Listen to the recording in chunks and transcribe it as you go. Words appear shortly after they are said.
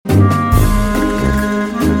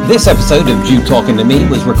This episode of Jew Talking to Me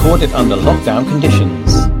was recorded under lockdown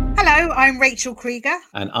conditions. Hello, I'm Rachel Krieger.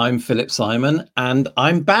 And I'm Philip Simon, and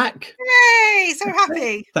I'm back. Yay, so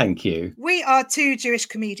happy. Thank you. We are two Jewish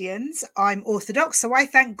comedians. I'm Orthodox, so I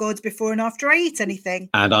thank God before and after I eat anything.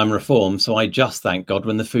 And I'm Reformed, so I just thank God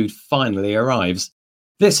when the food finally arrives.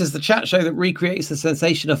 This is the chat show that recreates the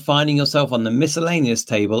sensation of finding yourself on the miscellaneous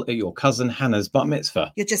table at your cousin Hannah's bar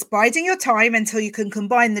mitzvah. You're just biding your time until you can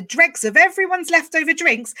combine the dregs of everyone's leftover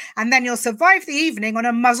drinks, and then you'll survive the evening on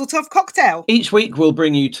a Mazel Tov cocktail. Each week, we'll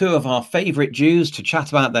bring you two of our favourite Jews to chat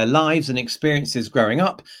about their lives and experiences growing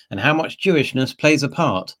up and how much Jewishness plays a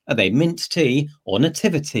part. Are they mint tea or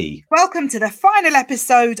nativity? Welcome to the final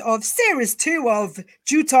episode of Series 2 of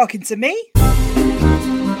Jew Talking to Me.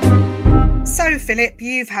 So, Philip,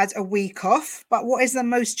 you've had a week off, but what is the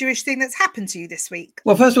most Jewish thing that's happened to you this week?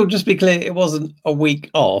 Well, first of all, just be clear, it wasn't a week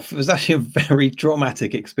off. It was actually a very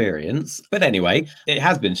traumatic experience. But anyway, it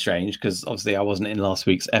has been strange because obviously I wasn't in last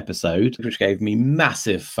week's episode, which gave me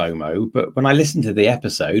massive FOMO. But when I listened to the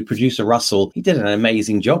episode, producer Russell, he did an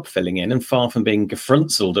amazing job filling in, and far from being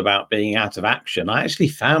gefrunzled about being out of action, I actually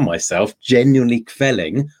found myself genuinely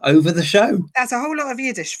kvelling over the show. That's a whole lot of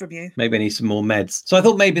Yiddish from you. Maybe I need some more meds. So I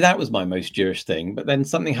thought maybe that was my most Jewish thing, but then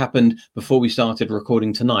something happened before we started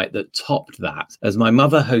recording tonight that topped that, as my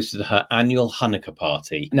mother hosted her annual Hanukkah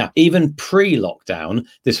party. Now, even pre-lockdown,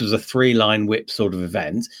 this was a 3-line whip sort of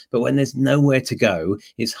event, but when there's nowhere to go,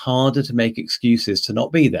 it's harder to make excuses to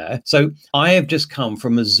not be there. So I have just come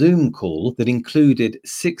from a Zoom call that included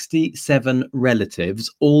 67 relatives,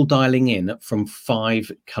 all dialing in from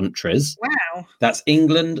 5 countries. Wow. That's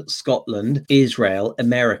England, Scotland, Israel,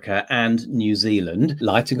 America, and New Zealand,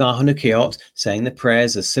 lighting our Hanukkah, saying the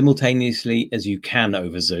prayers as simultaneously as you can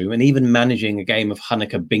over Zoom, and even managing a game of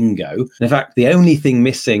Hanukkah bingo. In fact, the only thing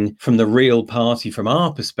missing from the real party from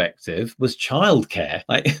our perspective was childcare.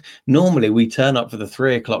 Like, normally we turn up for the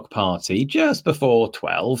 3:00 party just before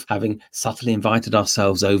 12, having subtly invited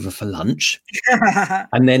ourselves over for lunch.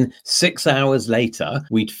 And then 6 hours later,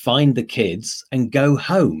 we'd find the kids and go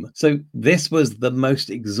home. So this was the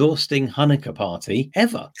most exhausting Hanukkah party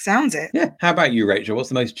ever. Sounds it. Yeah. How about you, Rachel? What's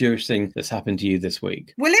the most Jewish thing that's happened to you this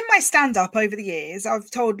week? Well, in my stand-up over the years,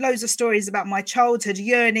 I've told loads of stories about my childhood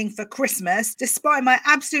yearning for Christmas, despite my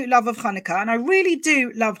absolute love of Hanukkah. And I really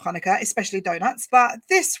do love Hanukkah, especially donuts. But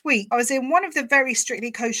this week, I was in one of the very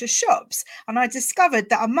strictly kosher shops, and I discovered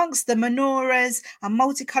that amongst the menorahs and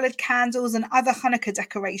multicolored candles and other Hanukkah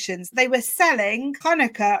decorations, they were selling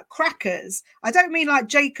Hanukkah crackers. I don't mean like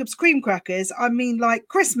Jacob's cream crackers. I mean like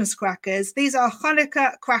Christmas crackers. These are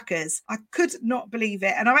Hanukkah crackers. I could not believe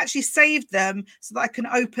it. And I've actually saved them so that I can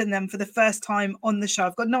open them for the first time on the show.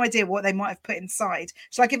 I've got no idea what they might have put inside.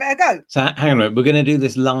 Shall I give it a go? So hang on a minute, we're going to do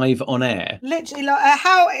this live on air. Literally, like,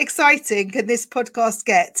 how exciting can this podcast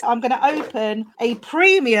get? I'm going to open a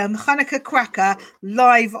premium Hanukkah cracker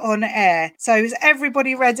live on air. So is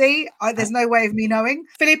everybody ready? There's no way of me knowing.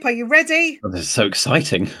 Philip, are you ready? Oh, this is so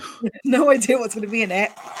exciting. No idea what's going to be in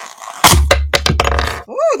it.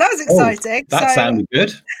 Oh, that was exciting. That sounded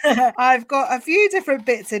good. I've got a few different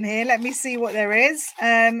bits in here. Let me see what there is.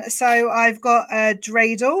 So I've got a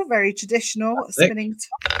dreidel, very traditional spinning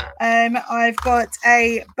top. I've got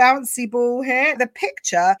a bouncy ball here. The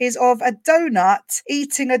picture is of a donut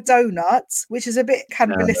eating a donut, which is a bit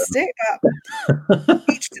cannibalistic, but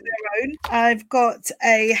each to their own. I've got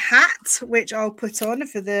a hat, which I'll put on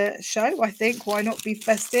for the show, I think. Why not be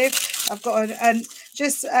festive? I've got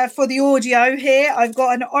just for the audio here, I've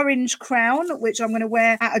got an orange crown, which I'm going to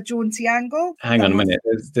wear at a jaunty angle. Hang on a minute.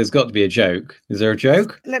 There's got to be a joke. Is there a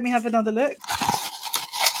joke? Let me have another look.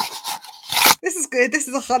 This is good. This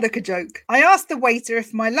is a Hanukkah joke. I asked the waiter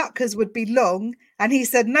if my latkes would be long, and he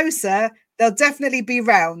said, "No, sir. They'll definitely be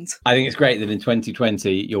round." I think it's great that in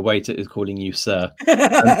 2020, your waiter is calling you sir.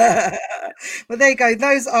 Well, there you go.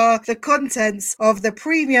 Those are the contents of the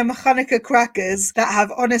premium Hanukkah crackers that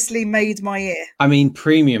have honestly made my year. I mean,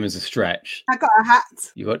 premium is a stretch. I got a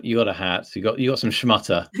hat. You got a hat. You got some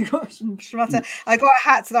schmutter. I got a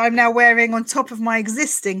hat that I'm now wearing on top of my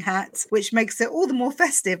existing hat, which makes it all the more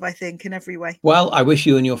festive, I think, in every way. Well, I wish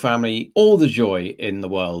you and your family all the joy in the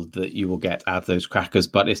world that you will get out of those crackers,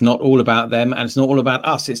 but it's not all about them and it's not all about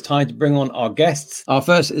us. It's time to bring on our guests. Our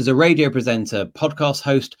first is a radio presenter, podcast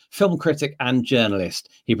host, film critic and journalist.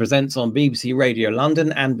 He presents on BBC Radio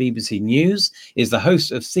London and BBC News, is the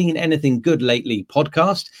host of Seen Anything Good Lately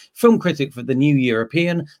podcast, film critic for The New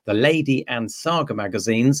European, The Lady and Saga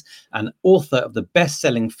magazines, and author of the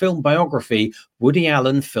best-selling film biography, Woody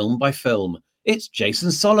Allen Film by Film. It's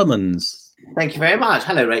Jason Solomons. Thank you very much.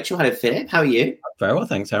 Hello, Rachel. Hello, Philip. How are you? Very well,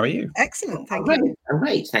 thanks. How are you? Excellent, thank you.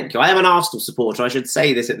 Great, thank you. I am an Arsenal supporter. I should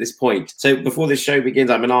say this at this point. So before this show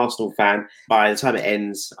begins, I'm an Arsenal fan. By the time it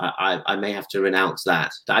ends, I may have to renounce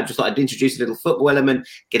that. I just thought I'd introduce a little football element,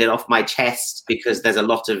 get it off my chest, because there's a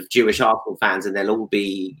lot of Jewish Arsenal fans and they'll all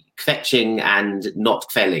be kvetching and not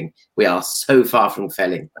kvelling. We are so far from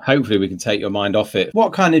kvelling. Hopefully we can take your mind off it.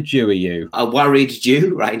 What kind of Jew are you? A worried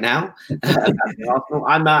Jew right now.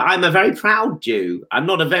 I'm a very proud Jew. I'm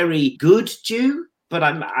not a very good Jew, but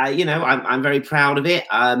I'm very proud of it.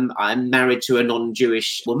 I'm married to a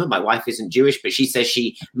non-Jewish woman. My wife isn't Jewish, but she says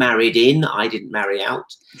she married in. I didn't marry out.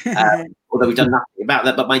 Although we've done nothing about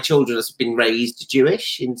that, but my children have been raised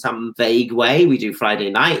Jewish in some vague way. We do Friday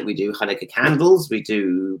night, we do Hanukkah candles, we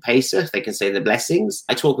do Pesach. They can say the blessings.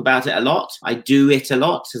 I talk about it a lot. I do it a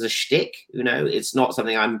lot as a shtick. It's not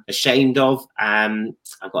something I'm ashamed of.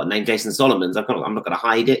 I've got a name, Jason Solomons. I'm not going to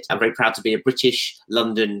hide it. I'm very proud to be a British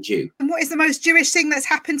London Jew. And what is the most Jewish thing that's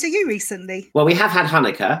happened to you recently? Well, we have had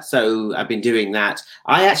Hanukkah, so I've been doing that.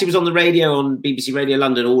 I actually was on the radio on BBC Radio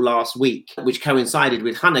London all last week, which coincided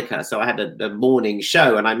with Hanukkah. So I had a morning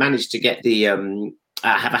show and I managed to get the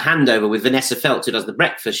have a handover with Vanessa Feltz, who does the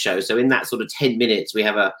breakfast show. So in that sort of 10 minutes, we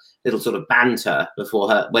have a little sort of banter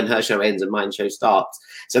before when her show ends and mine show starts.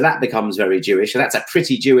 So that becomes very Jewish. So that's a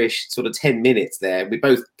pretty Jewish sort of 10 minutes there. We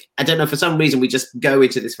both, I don't know, for some reason, we just go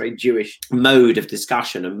into this very Jewish mode of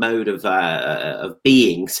discussion and mode of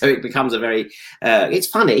being. So it becomes a very, it's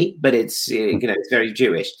funny, but it's, it's very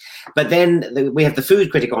Jewish. But then we have the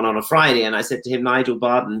food critic on a Friday. And I said to him, Nigel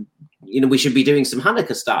Barden, we should be doing some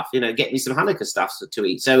Hanukkah stuff, get me some Hanukkah stuff to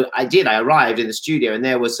eat. So I did. I arrived in the studio and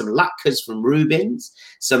there was some latkes from Rubin's,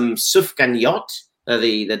 some sufganiyot,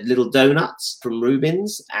 the little donuts from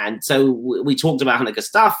Rubin's. And so we talked about Hanukkah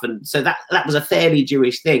stuff. And so that was a fairly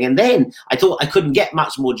Jewish thing. And then I thought I couldn't get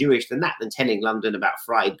much more Jewish than that, than telling London about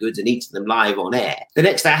fried goods and eating them live on air. The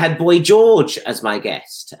next day I had Boy George as my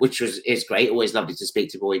guest, which is great. Always lovely to speak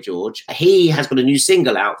to Boy George. He has got a new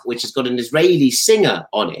single out, which has got an Israeli singer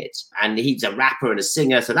on it. And he's a rapper and a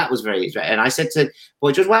singer. So that was very Israeli. And I said to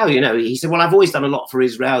Boy George, wow, he said, well, I've always done a lot for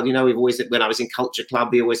Israel. We've always, when I was in Culture Club,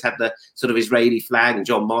 we always had the sort of Israeli flag, and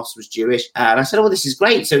John Moss was Jewish. And I said, oh, this is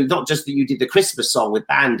great. So not just that you did the Christmas song with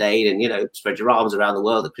Band-Aid and, spread your arms around the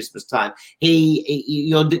world at Christmas time.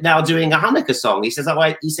 You're now doing a Hanukkah song. He says,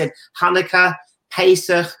 he said, Hanukkah,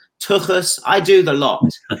 Pesach, Tuchus, I do the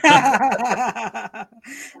lot. I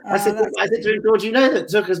said to him, George, that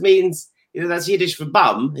Tuchus means, that's Yiddish for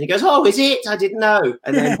bum. And he goes, oh, is it? I didn't know.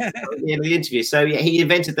 And then at the end of the interview. So yeah, he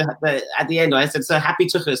invented at the end, I said, so happy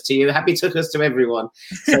Tuchus to you. Happy Tuchus to everyone.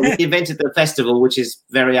 So he invented the festival, which is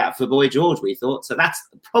very apt for Boy George, we thought. So that's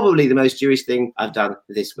probably the most Jewish thing I've done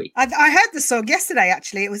this week. I heard the song yesterday,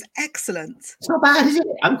 actually. It was excellent. It's not bad, is it?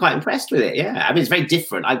 I'm quite impressed with it. Yeah. I mean, it's very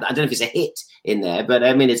different. I don't know if it's a hit in there, but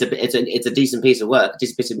I mean, it's a decent piece of work, a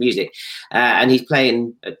decent piece of music. And he's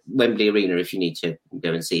playing at Wembley Arena if you need to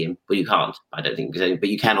go and see him. Well, you can't. I don't think so, but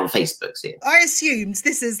you can on Facebook see it. I assumed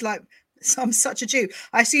this is like, I'm such a Jew.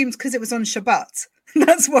 I assumed because it was on Shabbat.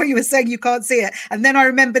 That's why you were saying you can't see it. And then I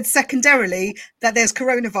remembered secondarily that there's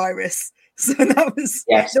coronavirus. So that was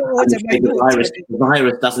the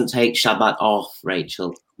virus doesn't take Shabbat off,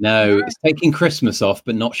 Rachel. No, it's taking Christmas off,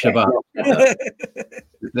 but not Shabbat.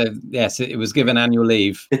 Yes, it was given annual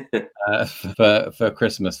leave for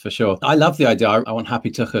Christmas, for sure. I love the idea. I want Happy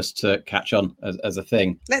Tuchus to catch on as a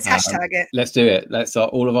thing. Let's hashtag it. Let's do it. Let's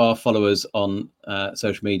all of our followers on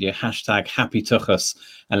social media, hashtag Happy Tuchus,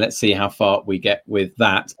 and let's see how far we get with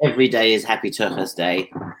that. Every day is Happy Tuchus Day.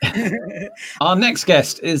 Our next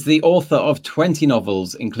guest is the author of 20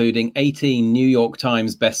 novels, including 18 New York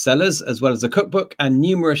Times bestsellers, as well as a cookbook and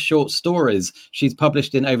numerous short stories. She's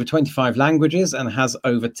published in over 25 languages and has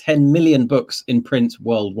over 10 million books in print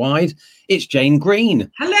worldwide. It's Jane Green.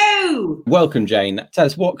 Hello. Welcome, Jane. Tell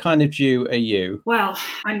us, what kind of Jew are you? Well,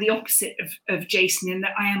 I'm the opposite of Jason in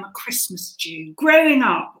that I am a Christmas Jew. Growing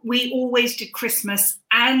up, we always did Christmas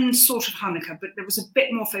and sort of Hanukkah, but there was a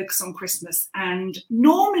bit more focus on Christmas. And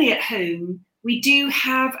normally at home, we do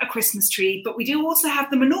have a Christmas tree, but we do also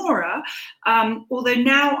have the menorah. Although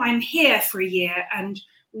now I'm here for a year and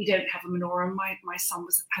we don't have a menorah. My son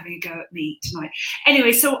was having a go at me tonight.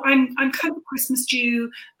 Anyway, so I'm kind of a Christmas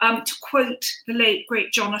Jew. To quote the late,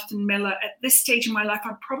 great Jonathan Miller, at this stage in my life,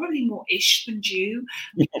 I'm probably more Ish than Jew.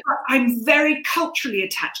 But I'm very culturally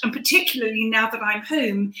attached, and particularly now that I'm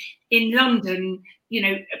home in London,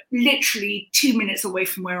 literally 2 minutes away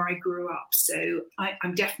from where I grew up. So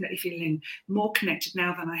I'm definitely feeling more connected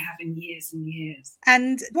now than I have in years and years.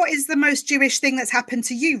 And what is the most Jewish thing that's happened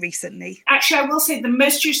to you recently? Actually, I will say the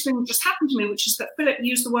most Jewish thing that just happened to me, which is that Philip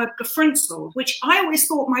used the word gefrunzel, which I always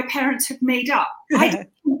thought my parents had made up. I didn't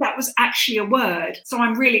think that was actually a word. So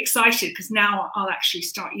I'm really excited because now I'll actually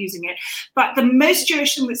start using it. But the most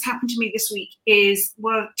Jewish thing that's happened to me this week is,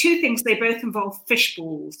 well, two things. They both involve fish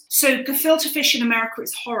balls. So gefilte fish in America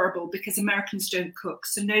is horrible because Americans don't cook.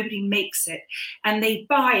 So nobody makes it. And they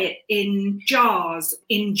buy it in jars,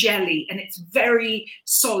 in jelly. And it's very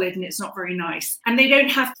solid and it's not very nice. And they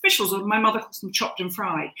don't have fish balls, or my mother calls them chopped and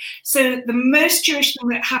fried. So the most Jewish thing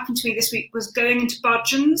that happened to me this week was going into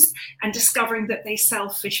Budgeons and discovering that they sell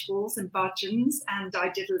fish balls in Budgeons, and I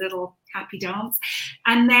did a little happy dance.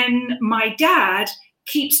 And then my dad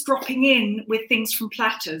keeps dropping in with things from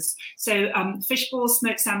Platters. So fish balls,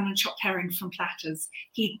 smoked salmon and chopped herring from Platters.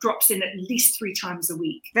 He drops in at least 3 times a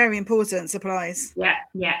week. Very important supplies.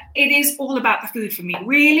 Yeah. It is all about the food for me.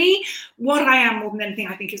 Really, what I am more than anything,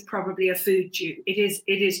 I think, is probably a food Jew. It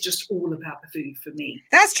is just all about the food for me.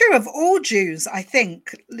 That's true of all Jews, I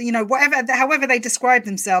think. However they describe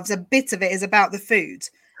themselves, a bit of it is about the food.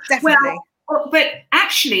 Definitely. But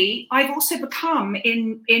actually, I've also become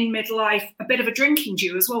in midlife a bit of a drinking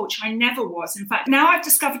Jew as well, which I never was. In fact, now I've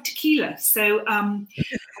discovered tequila. So I'm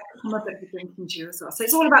a bit of a drinking Jew as well. So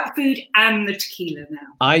it's all about the food and the tequila now.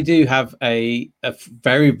 I do have a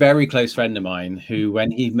very, very close friend of mine who,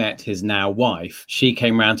 when he met his now wife, she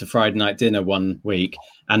came round to Friday night dinner one week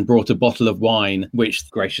and brought a bottle of wine, which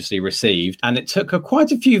graciously received. And it took her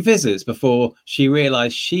quite a few visits before she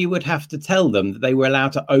realised she would have to tell them that they were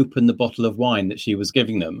allowed to open the bottle of wine that she was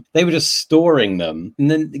giving them. They were just storing them,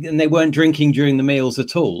 and they weren't drinking during the meals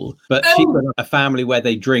at all. But she's got a family where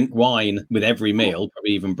they drink wine with every meal,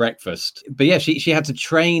 probably even breakfast. But yeah, she had to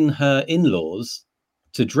train her in-laws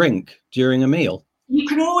to drink during a meal. You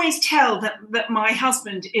can always tell that my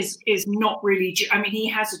husband is not really I mean, he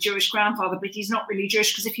has a Jewish grandfather, but he's not really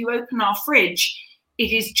Jewish, because if you open our fridge,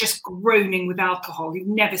 it is just groaning with alcohol. You've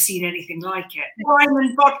never seen anything like it. Wine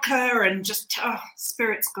and vodka and just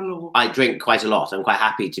spirits galore. I drink quite a lot. I'm quite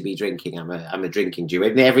happy to be drinking. I'm a drinking Jew.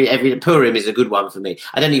 Every Purim is a good one for me.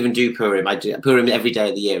 I don't even do Purim. I do Purim every day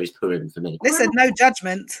of the year is Purim for me. Listen, no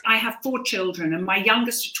judgment. I have 4 children, and my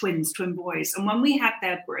youngest are twins, twin boys. And when we had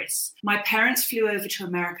their bris, my parents flew over to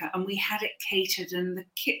America and we had it catered, and the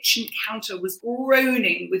kitchen counter was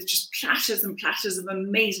groaning with just platters and platters of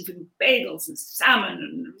amazing food, bagels and salmon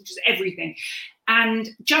and just everything. And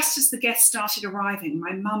just as the guests started arriving,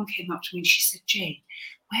 my mum came up to me and she said, "Jane,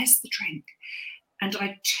 where's the drink?" And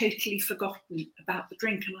I'd totally forgotten about the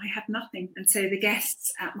drink, and I had nothing. And so the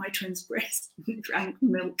guests at my twins' breast drank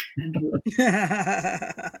milk and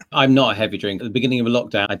water. I'm not a heavy drinker. At the beginning of a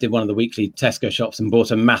lockdown, I did one of the weekly Tesco shops and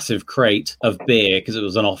bought a massive crate of beer because it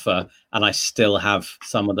was on offer, and I still have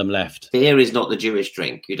some of them left. Beer is not the Jewish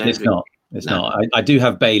drink. You don't. It's not. It's not. I do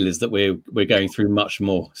have Baileys that we're going through much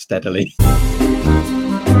more steadily.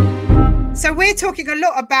 So we're talking a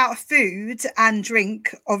lot about food and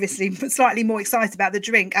drink, obviously, but slightly more excited about the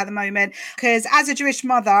drink at the moment, because as a Jewish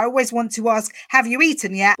mother, I always want to ask, have you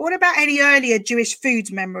eaten yet? What about any earlier Jewish food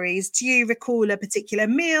memories? Do you recall a particular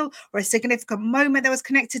meal or a significant moment that was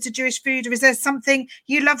connected to Jewish food, or is there something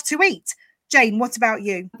you love to eat? Jane, what about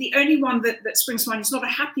you? The only one that springs to mind is not a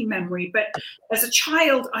happy memory, but as a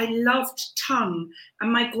child, I loved tongue.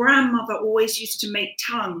 And my grandmother always used to make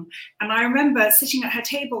tongue. And I remember sitting at her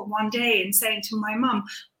table one day and saying to my mum,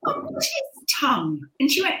 "What is tongue?"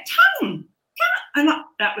 And she went, "Tongue." And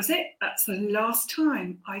that was it. That's the last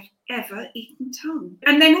time I've ever eaten tongue.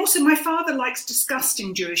 And then also my father likes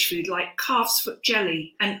disgusting Jewish food, like calf's foot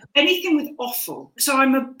jelly and anything with offal. So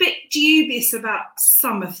I'm a bit dubious about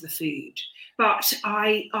some of the food. But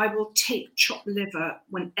I will take chopped liver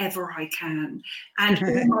whenever I can. And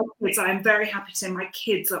all my kids, I am very happy to say my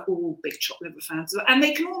kids are all big chopped liver fans. And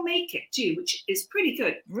they can all make it too, which is pretty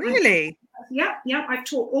good. Really? Yeah. I've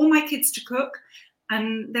taught all my kids to cook.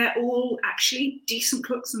 And they're all actually decent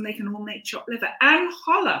cooks, and they can all make chopped liver and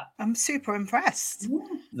challah. I'm super impressed. Yeah.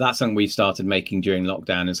 That's something we started making during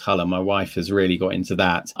lockdown is challah. My wife has really got into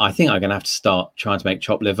that. I think I'm going to have to start trying to make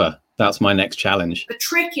chopped liver. That's my next challenge. The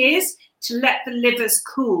trick is to let the livers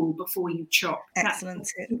cool before you chop. Excellent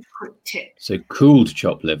tip. So cooled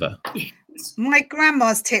chopped liver. My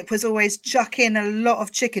grandma's tip was always chuck in a lot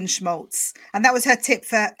of chicken schmaltz, and that was her tip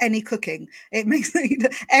for any cooking. It makes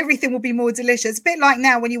everything will be more delicious. A bit like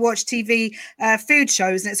now when you watch TV food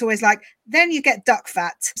shows, and it's always like, then you get duck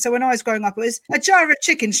fat. So when I was growing up, it was a jar of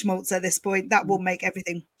chicken schmaltz at this point. That will make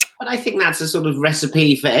everything But I think that's a sort of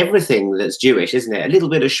recipe for everything that's Jewish, isn't it? A little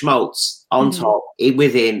bit of schmaltz on top,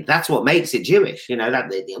 within. That's what makes it Jewish. You know,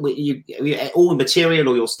 that all material,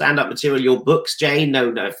 or your stand-up material, your books, Jane. No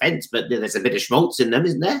offense, but there's a bit of schmaltz in them,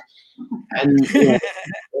 isn't there? And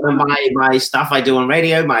my stuff I do on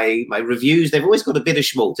radio, my reviews, they've always got a bit of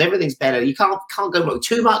schmaltz. Everything's better. You can't go wrong.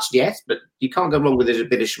 Too much, yes, but you can't go wrong with a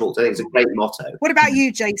bit of schmaltz. I think it's a great motto. What about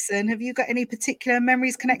you, Jason? Have you got any particular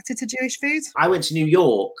memories connected to Jewish food? I went to New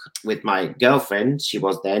York with my girlfriend, she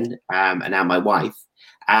was then, and now my wife,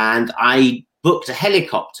 and I booked a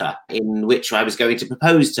helicopter in which I was going to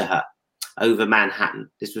propose to her over Manhattan.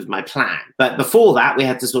 This was my plan. But before that, we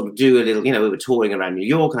had to sort of do a little, we were touring around New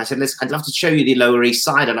York, and I said, listen, I'd love to show you the Lower East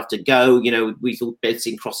Side. I'd love to go, we thought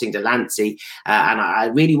seen Crossing Delancey, and I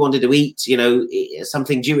really wanted to eat,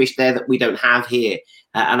 something Jewish there that we don't have here.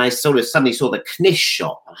 And I sort of suddenly saw the knish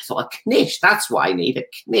shop, and I thought, a knish, that's what I need, a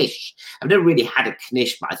knish. I've never really had a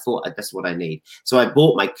knish, but I thought that's what I need. So I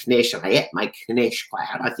bought my knish, and I ate my knish quite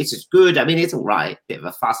hard. I think this is good. I mean, it's all right, bit of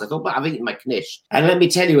a fuss. I thought, but I've eaten my knish. And let me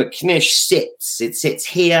tell you, a knish sits. It sits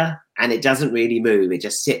here, and it doesn't really move. It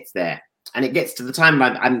just sits there. And it gets to the time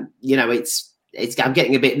I'm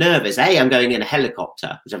getting a bit nervous. A, I'm going in a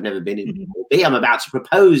helicopter, which I've never been in before. B, I'm about to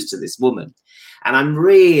propose to this woman. And I'm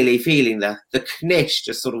really feeling the knish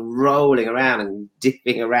just sort of rolling around and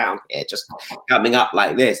dipping around here, just coming up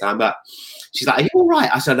like this. She's like, are you all right?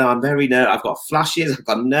 I said, no, I'm very nervous. I've got flushes. I've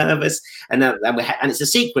got nervous. And it's a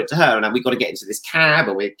secret to her. And we've got to get into this cab,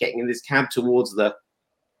 and we're getting in this cab towards the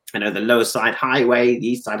lower side highway, the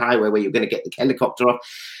east side highway, where you're going to get the helicopter off.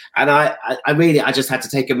 And I just had to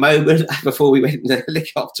take a moment before we went in the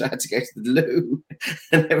helicopter. I had to go to the loo,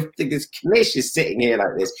 and everything. This knish is sitting here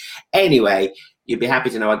like this. Anyway, you'd be happy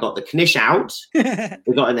to know I got the knish out.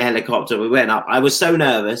 We got in the helicopter. We went up. I was so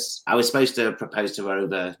nervous. I was supposed to propose to her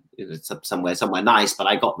over somewhere nice, but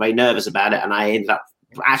I got very nervous about it, and I ended up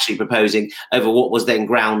actually proposing over what was then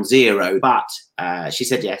Ground Zero. But she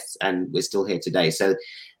said yes, and we're still here today. So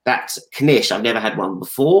that knish, I've never had one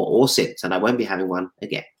before or since, and I won't be having one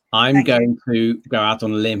again. I'm going to go out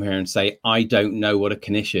on a limb here and say I don't know what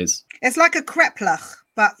a knish is. It's like a kreplach,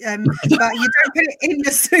 but you don't put it in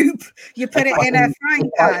the soup. You put it in a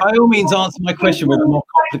frying pan. By all means, answer my question with a more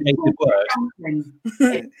complicated word.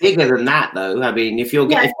 It's bigger than that, though. I mean, if you're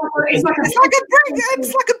getting... It's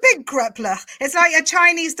like a big kreplach. It's like a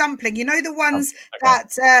Chinese dumpling. You know the ones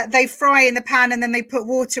that they fry in the pan and then they put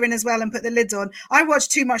water in as well and put the lid on. I watch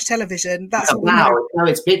too much television. That's what we know. No,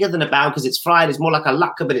 it's bigger than a bao because it's fried. It's more like a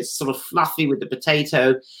lakka, but it's sort of fluffy with the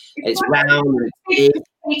potato. It's round and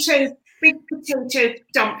it's big. Big potato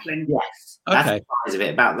dumpling. Yes. That's the size of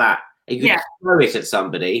it, about that. You could throw it at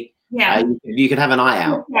somebody. Yeah. You could have an eye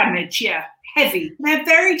out. Damage, heavy. They're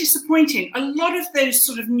very disappointing. A lot of those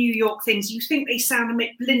sort of New York things, you think they sound a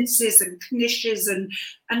bit blintzes and knishes,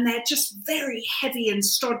 and they're just very heavy and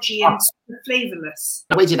stodgy and sort of flavourless.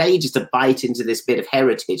 I waited ages to bite into this bit of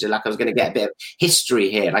heritage, like I was going to get a bit of history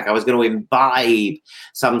here, like I was going to imbibe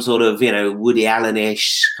some sort of, Woody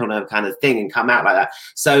Allen-ish kind of thing and come out like that.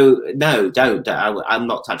 So no, don't. I'm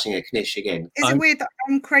not touching a knish again. Is it weird that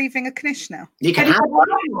I'm craving a knish now? You can have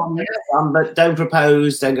one, but don't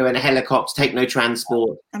propose, don't go in a helicopter, take no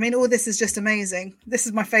transport. I mean, all this is just amazing. This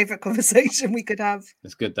is my favourite conversation we could have.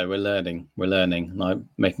 It's good though. We're learning. And I'm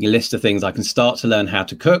making a list of things I can start to learn how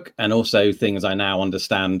to cook, and also things I now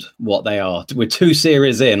understand what they are. We're 2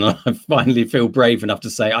 series in, and I finally feel brave enough to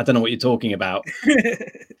say, I don't know what you're talking about.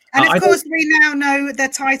 And of course, we now know the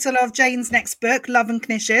title of Jane's next book, Love and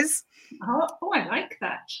Knishes. Oh, I like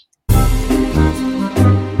that.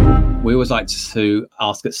 We always like to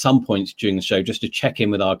ask at some point during the show just to check in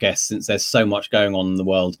with our guests, since there's so much going on in the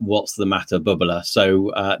world. What's the matter, Bubala?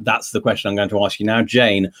 So that's the question I'm going to ask you now.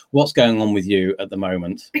 Jane, what's going on with you at the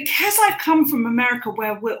moment? Because I've come from America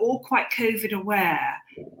where we're all quite COVID aware,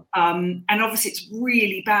 and obviously it's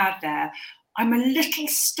really bad there, I'm a little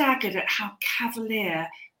staggered at how cavalier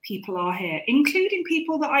people are here, including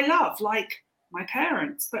people that I love, like my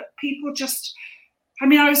parents, but people just... I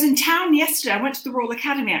mean, I was in town yesterday. I went to the Royal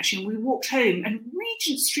Academy, actually, and we walked home, and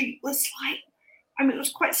Regent Street was it was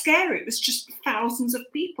quite scary. It was just thousands of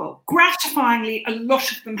people. Gratifyingly, a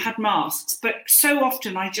lot of them had masks, but so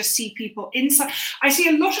often I just see people inside. I see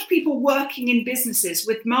a lot of people working in businesses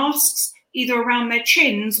with masks either around their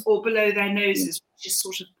chins or below their noses, which is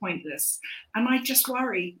sort of pointless. And I just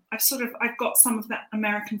worry. I've got some of that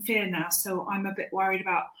American fear now, so I'm a bit worried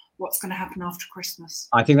about what's going to happen after Christmas.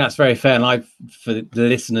 I think that's very fair. And for the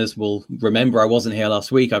listeners will remember, I wasn't here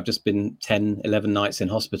last week. I've just been 10, 11 nights in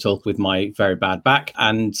hospital with my very bad back.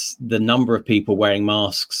 And the number of people wearing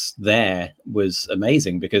masks there was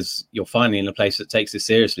amazing, because you're finally in a place that takes it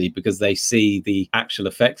seriously, because they see the actual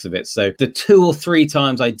effects of it. So the 2 or 3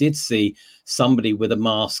 times I did see somebody with a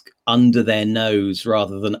mask under their nose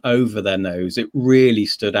rather than over their nose, it really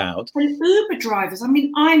stood out. And Uber drivers, I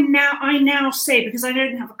mean, I now say, because I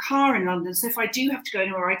don't have a car in London, so if I do have to go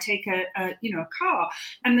anywhere, I take a car.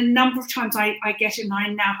 And the number of times I get it, and I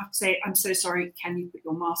now have to say, I'm so sorry, can you put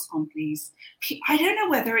your mask on, please? I don't know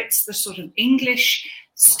whether it's the sort of English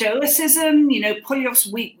stoicism, Polyov's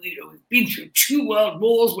we've been through 2 world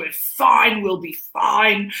wars, we're fine, we'll be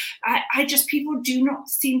fine. People do not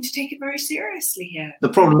seem to take it very seriously here. The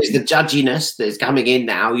problem is the judginess that is coming in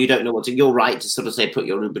now. You don't know what to, you're right to sort of say, put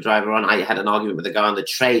your Uber driver on. I had an argument with a guy on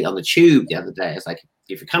the tube the other day. It's like,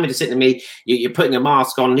 if you're coming to sit to me, you're putting a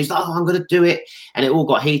mask on, and he's like, oh, I'm going to do it. And it all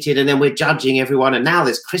got heated, and then we're judging everyone. And now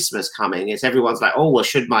there's Christmas coming. Everyone's like, oh, well,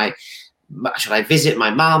 should I visit my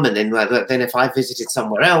mum? And then if I visited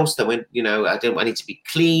somewhere else, then I need to be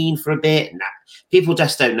clean for a bit. And people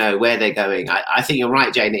just don't know where they're going. I think you're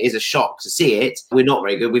right, Jane. It is a shock to see it. We're not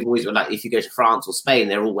very good. We've always been like, if you go to France or Spain,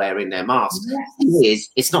 they're all wearing their masks. Yes.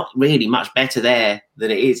 It's not really much better there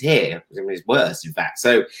than it is here. I mean, it's worse, in fact.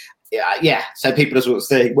 So yeah. So people are sort of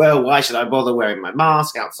saying, well, why should I bother wearing my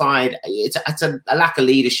mask outside? It's a lack of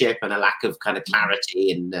leadership and a lack of kind of clarity,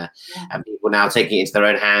 and people now taking it into their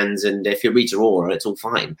own hands. And if you read Aurora, it's all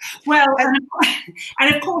fine. Well,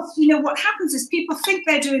 and of course, what happens is people think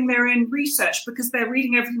they're doing their own research because they're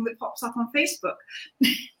reading everything that pops up on Facebook.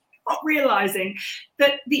 Not realizing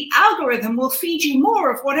that the algorithm will feed you more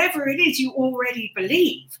of whatever it is you already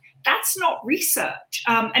believe. That's not research.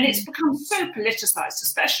 And it's become so politicized,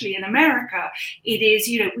 especially in America. It is,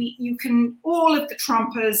 all of the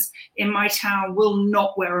Trumpers in my town will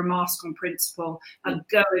not wear a mask on principle and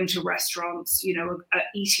go into restaurants,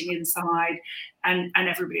 eating inside, and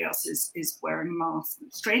everybody else is wearing masks.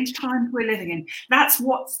 Strange times we're living in. That's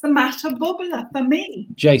what's the matter, Bubbler, for me.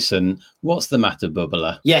 Jason, what's the matter,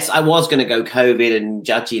 Bubbler? Yes, I was going to go COVID and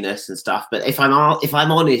judginess and stuff, but if I'm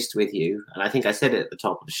honest with you, and I think I said it at the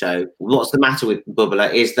top of the show, what's the matter with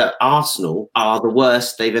Bubbler is that Arsenal are the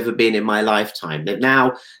worst they've ever been in my lifetime. They've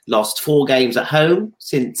now lost 4 games at home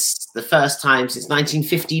since the first time since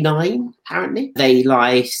 1959, apparently. They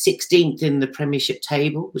lie 16th in the Premiership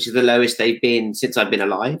table, which is the lowest they've been since I've been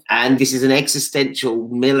alive. And this is an existential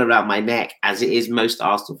mill around my neck, as it is most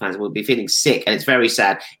Arsenal fans will be feeling sick, and it's very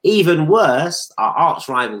sad. Even worse, our arch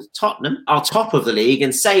rivals Tottenham are top of the league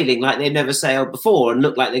and sailing like they've never sailed before and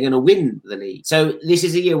look like they're going to win the league. So this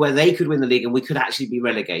is a year where they could win the league and we could actually be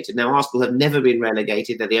relegated. Now, Arsenal have never been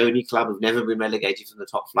relegated. They're the only club who've never been relegated from the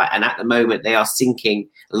top flight. And at the moment, they are sinking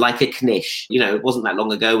like a knish. It wasn't that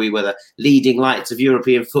long ago we were the leading lights of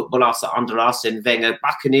European football under Arsene Wenger,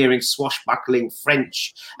 buccaneering, swashbuckling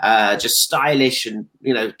French, just stylish and,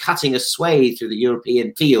 cutting a sway through the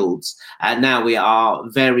European fields. And now we are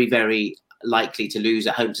very, very likely to lose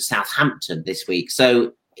at home to Southampton this week.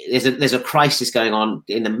 So there's a crisis going on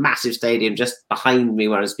in the massive stadium just behind me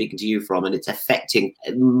where I'm speaking to you from, and it's affecting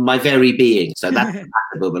my very being. So that's a matter,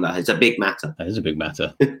 Bubbler. It's a big matter. That is a big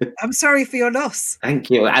matter. I'm sorry for your loss. Thank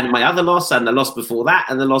you. And my other loss, and the loss before that,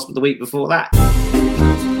 and the loss of the week before that.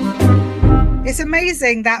 It's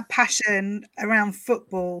amazing, that passion around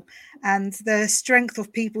football and the strength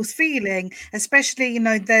of people's feeling, especially,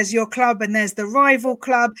 there's your club and there's the rival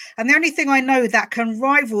club. And the only thing I know that can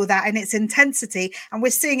rival that in its intensity, and we're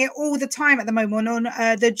seeing it all the time at the moment on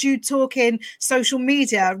the Jude Talking social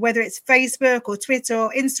media, whether it's Facebook or Twitter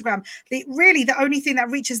or Instagram, the only thing that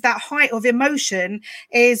reaches that height of emotion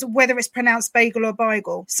is whether it's pronounced bagel or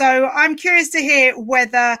beigel. So I'm curious to hear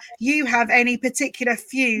whether you have any particular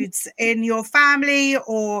feuds in your family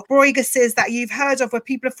or Broiguses that you've heard of where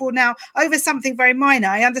people have fallen out over something very minor.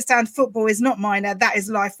 I understand football is not minor, that is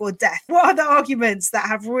life or death. What are the arguments that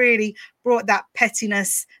have really brought that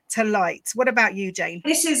pettiness to light? What about you, Jane?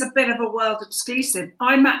 This is a bit of a world exclusive.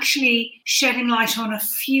 I'm actually shedding light on a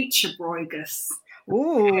future Broigus.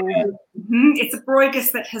 Ooh. It's a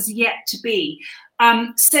Broigus that has yet to be.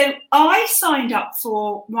 So I signed up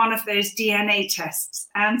for one of those DNA tests,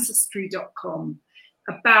 Ancestry.com,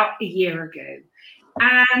 about a year ago.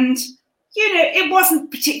 And it wasn't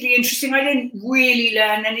particularly interesting. I didn't really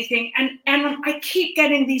learn anything. And I keep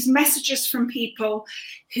getting these messages from people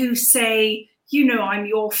who say, I'm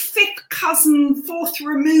your 5th cousin, 4th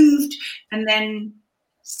removed. And then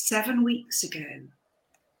 7 weeks ago,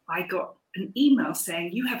 I got an email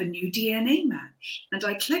saying, you have a new DNA match. And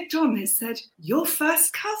I clicked on it, said, your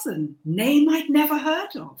first cousin, name I'd never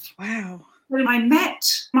heard of. Wow. So I met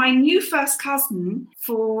my new first cousin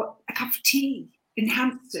for a cup of tea in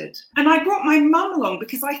Hampstead. And I brought my mum along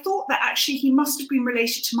because I thought that actually he must have been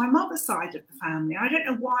related to my mother's side of the family. I don't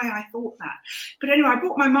know why I thought that. But anyway, I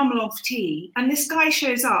brought my mum along for tea, and this guy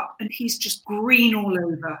shows up and he's just green all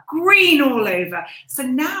over. So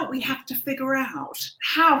now we have to figure out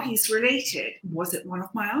how he's related. Was it one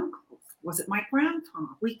of my uncles? Was it my grandpa?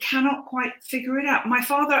 We cannot quite figure it out. My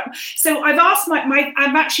father, so I've asked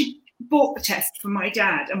I've actually bought the test for my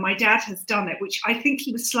dad, and my dad has done it, which I think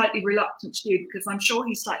he was slightly reluctant to do because I'm sure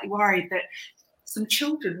he's slightly worried that some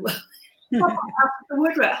children will pop out of the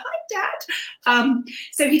woodwork. Hi, Dad.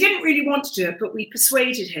 So he didn't really want to do it, but we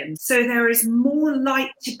persuaded him. So there is more light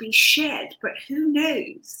to be shed, but who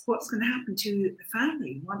knows what's going to happen to the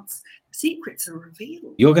family once secrets are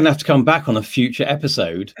revealed. You're going to have to come back on a future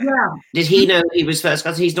episode. Yeah. Did he know he was first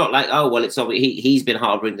cousin? He's not like, oh, well, it's obvious he's been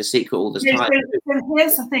harbouring the secret all this time. So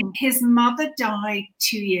here's the thing. His mother died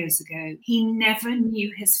 2 years ago. He never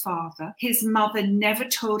knew his father. His mother never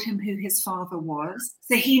told him who his father was.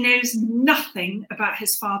 So he knows nothing about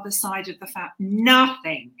his father's side of the family.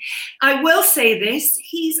 Nothing. I will say this.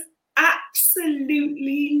 He's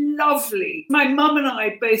absolutely lovely. My mum and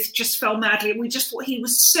I both just fell madly. We just thought he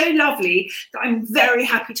was so lovely that I'm very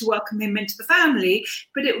happy to welcome him into the family.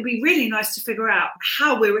 But it would be really nice to figure out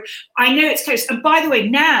how I know it's close. And by the way,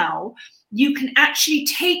 now you can actually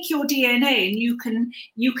take your DNA and you can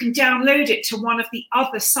download it to one of the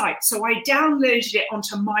other sites. So I downloaded it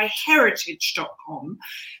onto myheritage.com,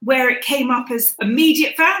 where it came up as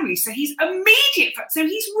immediate family. So he's immediate. So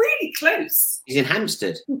he's really close. He's in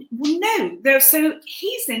Hampstead. Well, no. So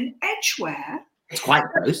he's in Edgware. It's quite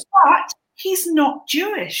close. But he's not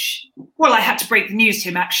Jewish. Well, I had to break the news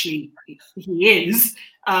to him, actually. He is.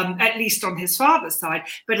 At least on his father's side.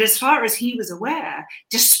 But as far as he was aware,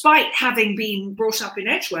 despite having been brought up in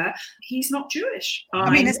Edgware, he's not Jewish.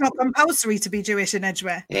 I mean, it's not compulsory to be Jewish in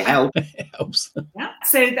Edgware. It helps. It helps. Yeah.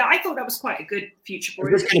 So I thought that was quite a good future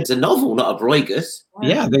for This is a novel, not a Bruegger's.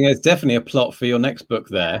 Yeah, I think it's definitely a plot for your next book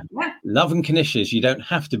there. Yeah. Love and Knishes, you don't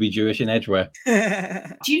have to be Jewish in Edgware.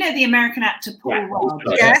 Do you know the American actor Paul Rudd?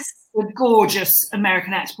 Yes. The gorgeous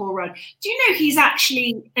American actor Paul Rudd. Do you know he's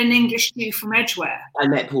actually an English Jew from Edgware? I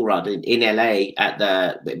met Paul Rudd in LA at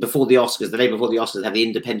before the Oscars. The day before the Oscars, had the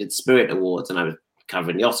Independent Spirit Awards, and I was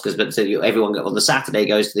covering the Oscars. But so everyone on the Saturday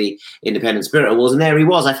goes to the Independent Spirit Awards, and there he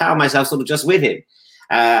was. I found myself sort of just with him.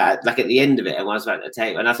 Like at the end of it, and I was about to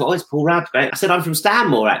take, and I thought, oh, it's Paul Rudd. I said, I'm from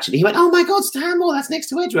Stanmore, actually. He went, oh my God, Stanmore, that's next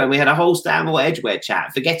to Edgware. And we had a whole Stanmore Edgware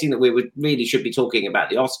chat, forgetting that we really should be talking about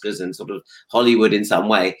the Oscars and sort of Hollywood in some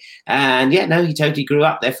way. And yeah, no, he totally grew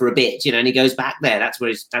up there for a bit, and he goes back there. That's where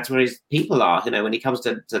his people are. When he comes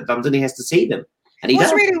to London, he has to see them. And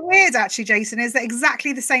What's really weird, actually, Jason, is that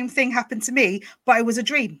exactly the same thing happened to me, but it was a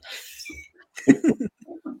dream.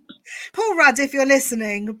 Paul Rudd, if you're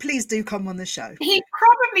listening, please do come on the show. He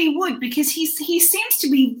probably would, because he seems to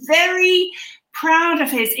be very proud of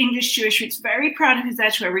his English Jewish roots, very proud of his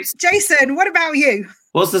Edgware roots. Jason, what about you?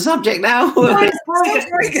 What's the subject now?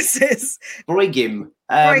 Bruegger's. Bruegim.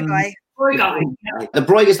 Brueggemann. The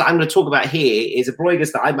Bruegger's that I'm going to talk about here is a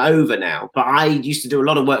Bruegger's that I'm over now, but I used to do a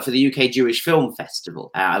lot of work for the UK Jewish Film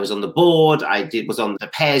Festival. I was on the board. Was on the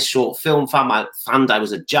Pears Short Film Fund. I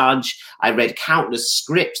was a judge. I read countless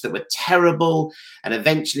scripts that were terrible, and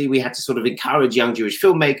eventually we had to sort of encourage young Jewish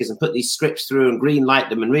filmmakers and put these scripts through and green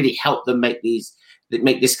light them and really help them make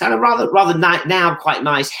this kind of rather now quite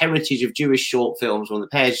nice heritage of Jewish short films from the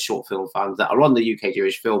Pears Short Film Fund that are on the UK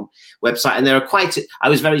Jewish Film website. And I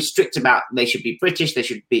was very strict about they should be British, they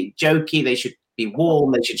should be jokey, they should be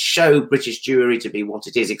warm, they should show British Jewry to be what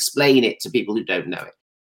it is, explain it to people who don't know it.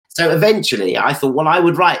 So eventually I thought, well, I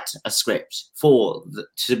would write a script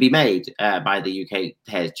to be made by the UK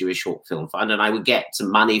Pears Jewish Short Film Fund, and I would get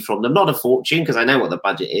some money from them, not a fortune, because I know what the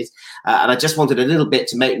budget is. And I just wanted a little bit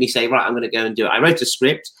to make me say, right, I'm going to go and do it. I wrote a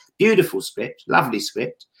script, beautiful script, lovely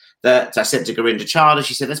script, that I sent to Gurinder Chadha.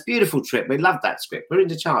 She said, that's a beautiful trip. We love that script.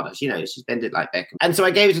 Gurinder Chadha, she's bended like Beckham. And so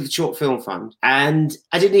I gave it to the Short Film Fund, and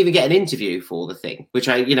I didn't even get an interview for the thing, which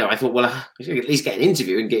I thought, well, I should at least get an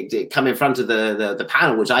interview and come in front of the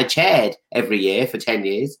panel, which I chaired every year for 10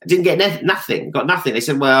 years. I didn't get nothing, got nothing. They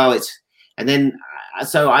said, well, and then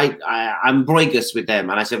so I'm Bruegger's with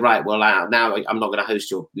them. And I said, right, well, now I'm not going to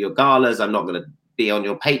host your galas. I'm not going to be on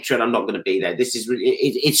your Patreon. I'm not going to be there. This is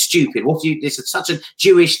it's stupid. This is such a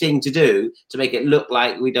Jewish thing to do, to make it look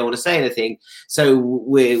like we don't want to say anything. So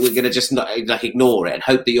we're going to just not like ignore it and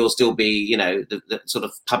hope that you'll still be, you know, the sort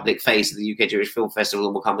of public face of the UK Jewish Film Festival,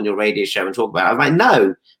 and will come on your radio show and talk about it. I'm like,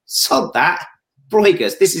 no, sod that.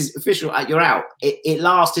 Bruegger's, this is official. You're out. It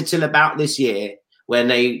lasted till about this year, when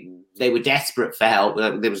they were desperate for help.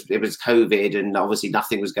 It was COVID, and obviously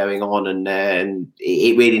nothing was going on, and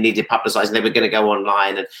it really needed publicising. They were going to go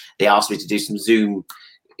online, and they asked me to do some Zoom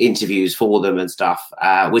interviews for them and stuff,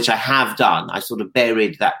 which I have done. I sort of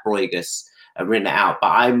buried that Bruegger's, written it out, but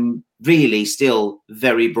I'm really still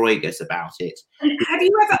very Bruegger's about it. And have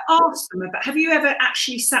you ever asked them about? Have you ever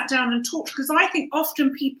actually sat down and talked? Because I think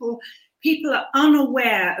often people are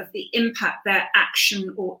unaware of the impact their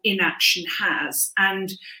action or inaction has.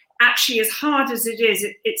 And actually, as hard as it is,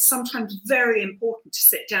 it's sometimes very important to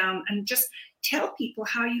sit down and just tell people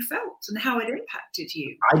how you felt and how it impacted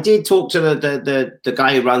you. I did talk to the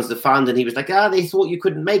guy who runs the fund, and he was like, they thought you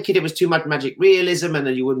couldn't make it. It was too much magic realism, and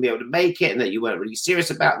then you wouldn't be able to make it, and that you weren't really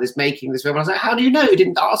serious about making this film. I was like, how do you know? You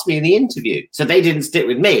didn't ask me in the interview. So they didn't stick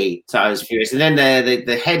with me. So I was furious. And then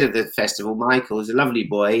the head of the festival, Michael, is a lovely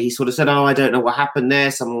boy. He sort of said, I don't know what happened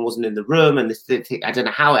there. Someone wasn't in the room, and I don't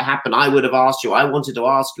know how it happened. I would have asked you. I wanted to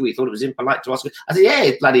ask you. He thought it was impolite to ask me. I said, yeah,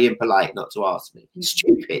 it's bloody impolite not to ask me. It's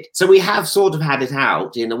stupid. So we have sort of had it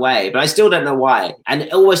out in a way, but I still don't know why. And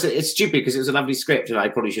it's stupid, because it was a lovely script, and I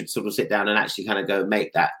probably should sort of sit down and actually kind of go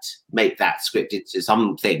make that script into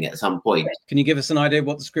something at some point. Can you give us an idea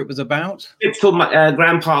what the script was about? It's called My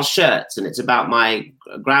Grandpa's Shirts, and it's about my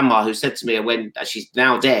grandma, who said to me, when she's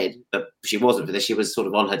now dead, but she wasn't for this, she was sort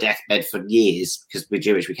of on her deathbed for years, because we're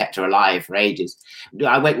Jewish, we kept her alive for ages.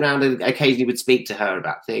 I went round and occasionally would speak to her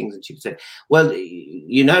about things, and she would say, well,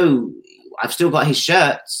 you know, I've still got his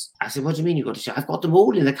shirts. I said, what do you mean you've got his shirts? I've got them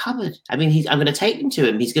all in the cupboard. I mean, I'm going to take them to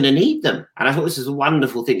him. He's going to need them. And I thought this was a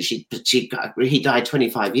wonderful thing. He died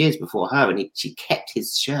 25 years before her, and she kept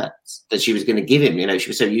his shirts that she was going to give him. You know, she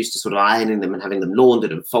was so used to sort of ironing them and having them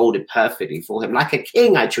laundered and folded perfectly for him. Like a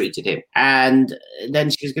king, I treated him. And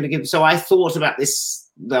then she was going to give him. So I thought about this,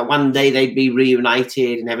 that one day they'd be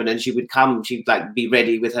reunited in heaven, and she would come, she'd like be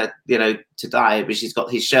ready with her, you know, to die, but she's got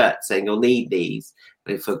his shirt saying, you'll need these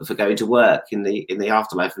for going to work in the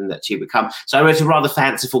afterlife, and that she would come. So I wrote a rather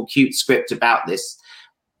fanciful, cute script about this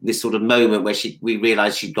sort of moment where we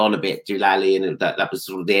realised she'd gone a bit doolally, and that was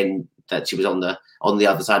sort of the end, that she was on the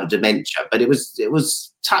other side of dementia. But it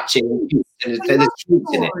was touching, and there's truth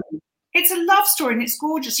in it. It's a love story, and it's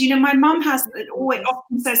gorgeous. You know, my mum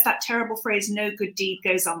often says that terrible phrase, no good deed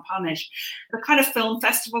goes unpunished. The kind of film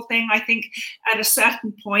festival thing, I think, at a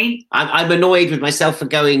certain point. I'm annoyed with myself for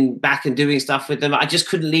going back and doing stuff with them. I just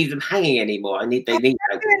couldn't leave them hanging anymore. You're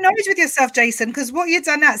annoyed with yourself, Jason, because what you've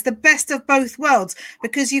done now is the best of both worlds,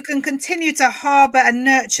 because you can continue to harbour and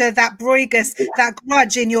nurture that Bruegger's, that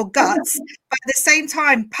grudge in your guts, but at the same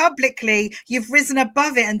time, publicly, you've risen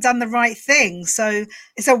above it and done the right thing. So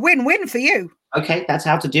it's a win-win for you. Okay, that's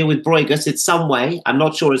how to deal with Bruegger's in some way. I'm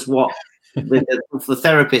not sure it's what the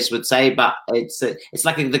therapist would say, but it's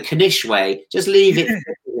like the Knish way. Just leave it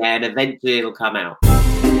there, and eventually it'll come out.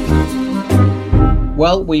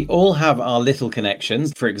 Well, we all have our little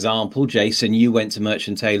connections. For example, Jason, you went to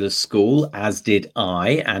Merchant Taylor's School, as did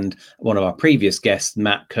I, and one of our previous guests,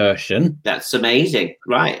 Matt Kirshen. That's amazing,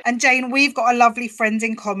 right? And Jane, we've got a lovely friend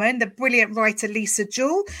in common, the brilliant writer Lisa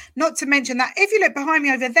Jewell. Not to mention that if you look behind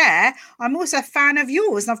me over there, I'm also a fan of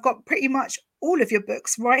yours, and I've got pretty much all of your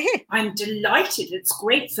books right here. I'm delighted. It's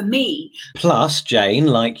great for me. Plus, Jane,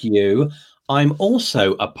 like you, I'm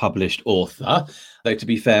also a published author, though to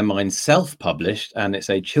be fair, mine's self-published, and it's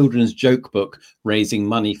a children's joke book raising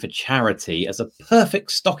money for charity as a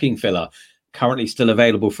perfect stocking filler. Currently still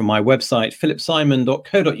available from my website,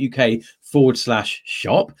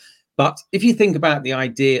 philipsimon.co.uk/shop. But if you think about the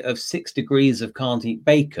idea of 6 degrees of can't eat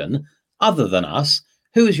bacon, other than us,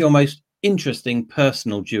 who is your most interesting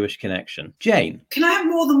personal Jewish connection? Jane. Can I have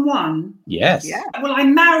more than one? Yes. Yeah. Well, I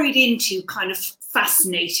married into kind of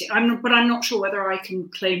fascinating, but I'm not sure whether I can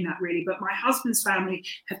claim that really, but my husband's family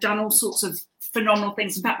have done all sorts of phenomenal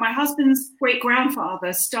things. In fact, my husband's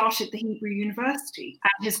great-grandfather started the Hebrew University,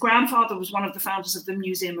 and his grandfather was one of the founders of the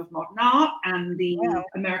Museum of Modern Art and the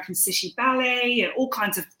American City Ballet, and all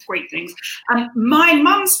kinds of great things. My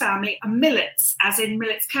mum's family are Millets, as in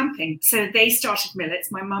Millets Camping. So they started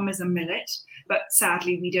Millets. My mum is a Millet, but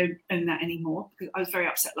sadly we don't own that anymore, because I was very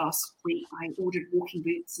upset last week. I ordered walking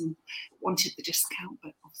boots and wanted the discount,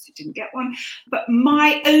 but obviously didn't get one. But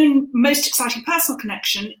my own most exciting personal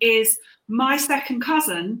connection is my second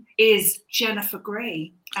cousin is Jennifer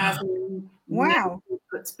Grey, as in wow,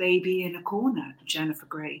 puts baby in a corner, Jennifer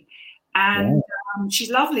Grey. And she's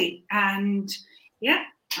lovely. And yeah,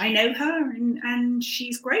 I know her, and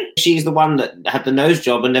she's great. She's the one that had the nose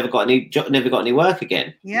job and never got any work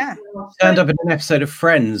again. Yeah. Turned up in an episode of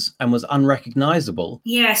Friends and was unrecognisable.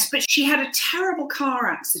 Yes, but she had a terrible car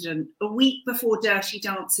accident a week before Dirty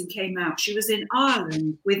Dancing came out. She was in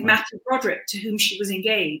Ireland with Matthew Broderick, to whom she was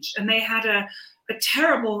engaged, and they had a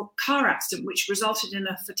terrible car accident which resulted in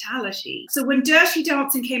a fatality. So when Dirty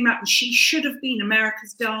Dancing came out, and she should have been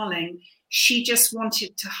America's darling, she just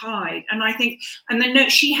wanted to hide. And I think, and the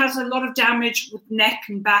nose, she has a lot of damage with neck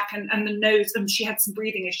and back and the nose, and she had some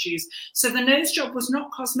breathing issues. So the nose job was not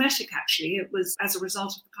cosmetic, actually. It was as a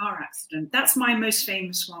result of the car accident. That's my most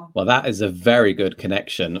famous one. Well, that is a very good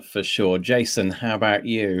connection for sure. Jason, how about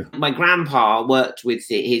you? My grandpa worked with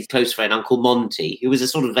his close friend, Uncle Monty, who was a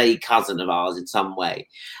sort of vague cousin of ours in some way.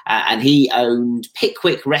 And he owned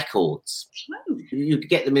Pickwick Records. Oh. You could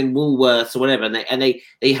get them in Woolworths or whatever. And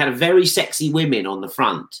they had a very sexy women on the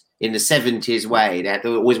front in the 70s way. They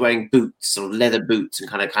were always wearing boots, sort of leather boots and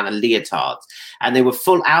kind of leotards. And they were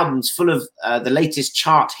full albums full of the latest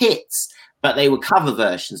chart hits, but they were cover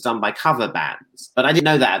versions done by cover bands. But I didn't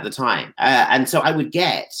know that at the time. And so I would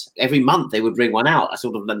get, every month they would bring one out. I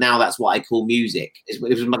sort of, now that's what I call music. It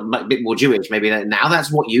was a bit more Jewish, maybe. Now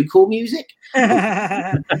that's what you call music?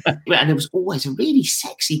 And it was always a really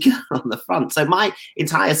sexy girl on the front. So my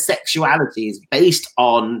entire sexuality is based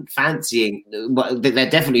on fancying, well, they're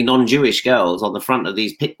definitely non-Jewish girls on the front of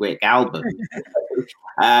these Pickwick albums.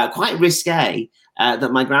 Quite risque.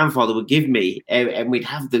 That my grandfather would give me, and we'd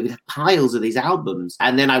have piles of these albums.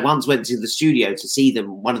 And then I once went to the studio to see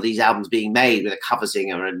one of these albums being made with a cover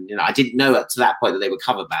singer, and I didn't know up to that point that they were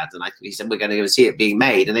cover bands. And he said, we're going to go see it being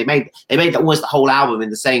made, and they made almost the whole album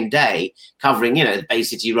in the same day, covering the Bay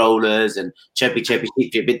City Rollers and Chirpy Chirpy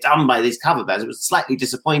Cheep Cheep, been done by these cover bands. It was slightly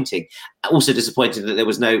disappointing. Also disappointed that there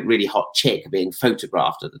was no really hot chick being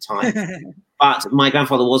photographed at the time. But my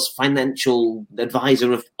grandfather was financial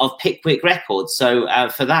advisor of Pickwick Records. So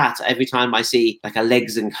for that, every time I see like a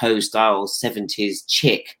Legs & Co. style 70s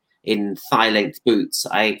chick in thigh-length boots,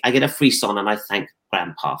 I get a frisson, and I thank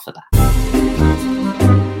Grandpa for that.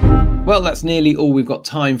 Well, that's nearly all we've got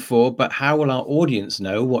time for, but how will our audience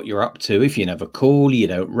know what you're up to if you never call, you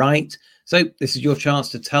don't write? So this is your chance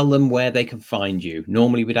to tell them where they can find you.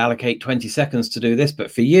 Normally we'd allocate 20 seconds to do this,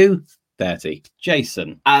 but for you, 30.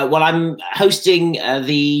 Jason. Well, I'm hosting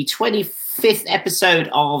the 25th episode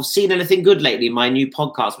of Seen Anything Good Lately, my new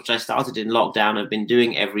podcast, which I started in lockdown. I've been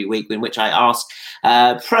doing every week, in which I ask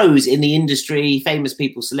pros in the industry, famous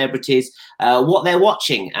people, celebrities, what they're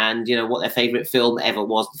watching and, what their favorite film ever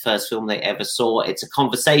was, the first film they ever saw. It's a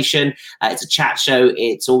conversation. It's a chat show.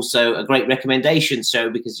 It's also a great recommendation show,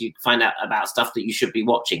 because you find out about stuff that you should be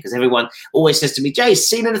watching, because everyone always says to me, Jay,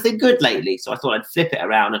 seen anything good lately? So I thought I'd flip it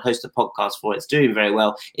around and host a podcast for it. It's doing very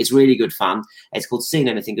well. It's really good fun. It's called Seen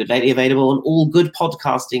Anything Good Lately, available on all good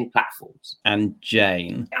podcasting platforms. And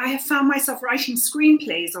Jane. I have found myself writing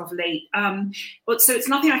screenplays of late. So it's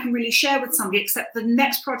nothing I can really share with somebody, except the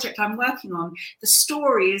next project I'm working on. The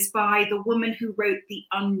story is by the woman who wrote The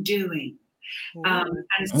Undoing. And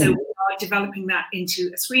so we are developing that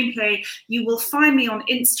into a screenplay. You will find me on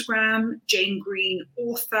Instagram, Jane Green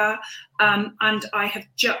Author, and I'm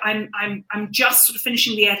just sort of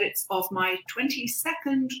finishing the edits of my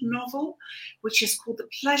 22nd novel, which is called The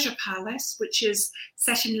Pleasure Palace, which is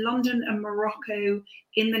set in London and Morocco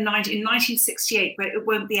in 1968, but it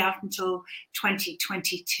won't be out until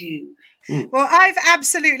 2022. Well, I've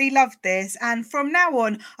absolutely loved this. And from now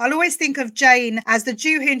on, I'll always think of Jane as the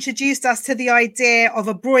Jew who introduced us to the idea of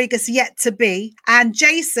a Bruigus yet to be, and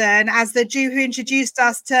Jason as the Jew who introduced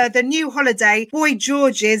us to the new holiday, Boy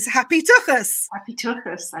George's Happy Tuchus. Happy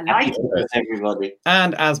Tuchus. I like it. Everybody.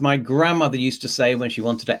 And as my grandmother used to say when she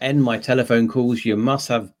wanted to end my telephone calls, you must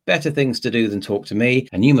have better things to do than talk to me,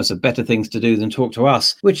 and you must have better things to do than talk to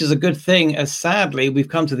us, which is a good thing, as sadly we've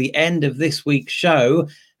come to the end of this week's show.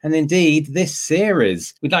 And indeed, this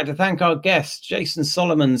series. We'd like to thank our guests, Jason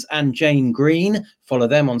Solomons and Jane Green. Follow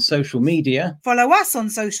them on social media. Follow us on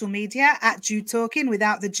social media at Jew Talking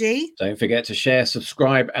without the G. Don't forget to share,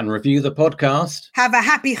 subscribe, and review the podcast. Have a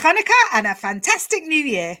happy Hanukkah and a fantastic New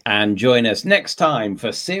Year. And join us next time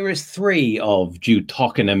for Series 3 of Jew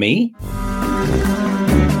Talking to Me.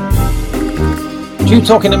 Jew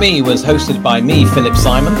Talking to Me was hosted by me, Philip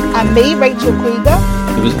Simon. And me, Rachel Krieger.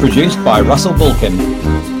 It was produced by Russell Bulkin.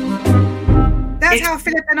 That's how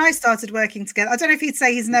Philip and I started working together. I don't know if he'd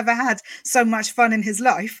say he's never had so much fun in his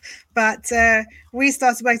life, but we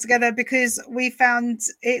started working together because we found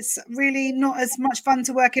it's really not as much fun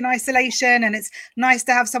to work in isolation, and it's nice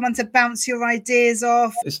to have someone to bounce your ideas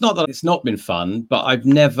off. It's not that it's not been fun, but I've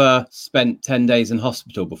never spent 10 days in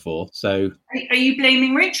hospital before. So Are you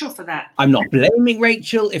blaming Rachel for that? I'm not blaming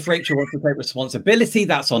Rachel. If Rachel wants to take responsibility,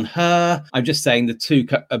 that's on her. I'm just saying the two,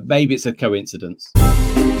 maybe it's a coincidence.